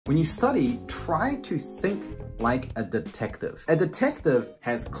When you study, try to think like a detective. A detective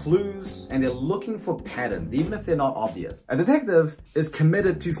has clues and they're looking for patterns, even if they're not obvious. A detective is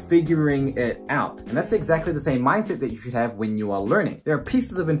committed to figuring it out. And that's exactly the same mindset that you should have when you are learning. There are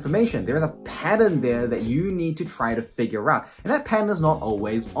pieces of information. There is a pattern there that you need to try to figure out. And that pattern is not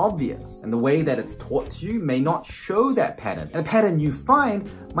always obvious. And the way that it's taught to you may not show that pattern. And the pattern you find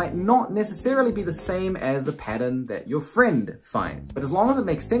might not necessarily be the same as the pattern that your friend finds. But as long as it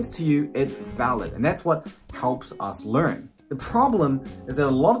makes sense to you, it's valid. And that's what helps us learn. The problem is that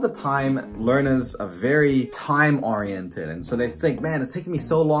a lot of the time, learners are very time-oriented, and so they think, man, it's taking me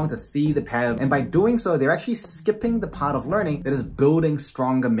so long to see the pattern, and by doing so, they're actually skipping the part of learning that is building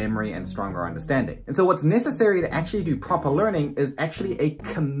stronger memory and stronger understanding. And so what's necessary to actually do proper learning is actually a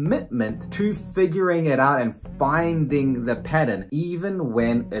commitment to figuring it out and finding the pattern, even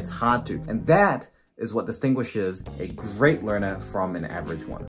when it's hard to. And that is what distinguishes a great learner from an average one.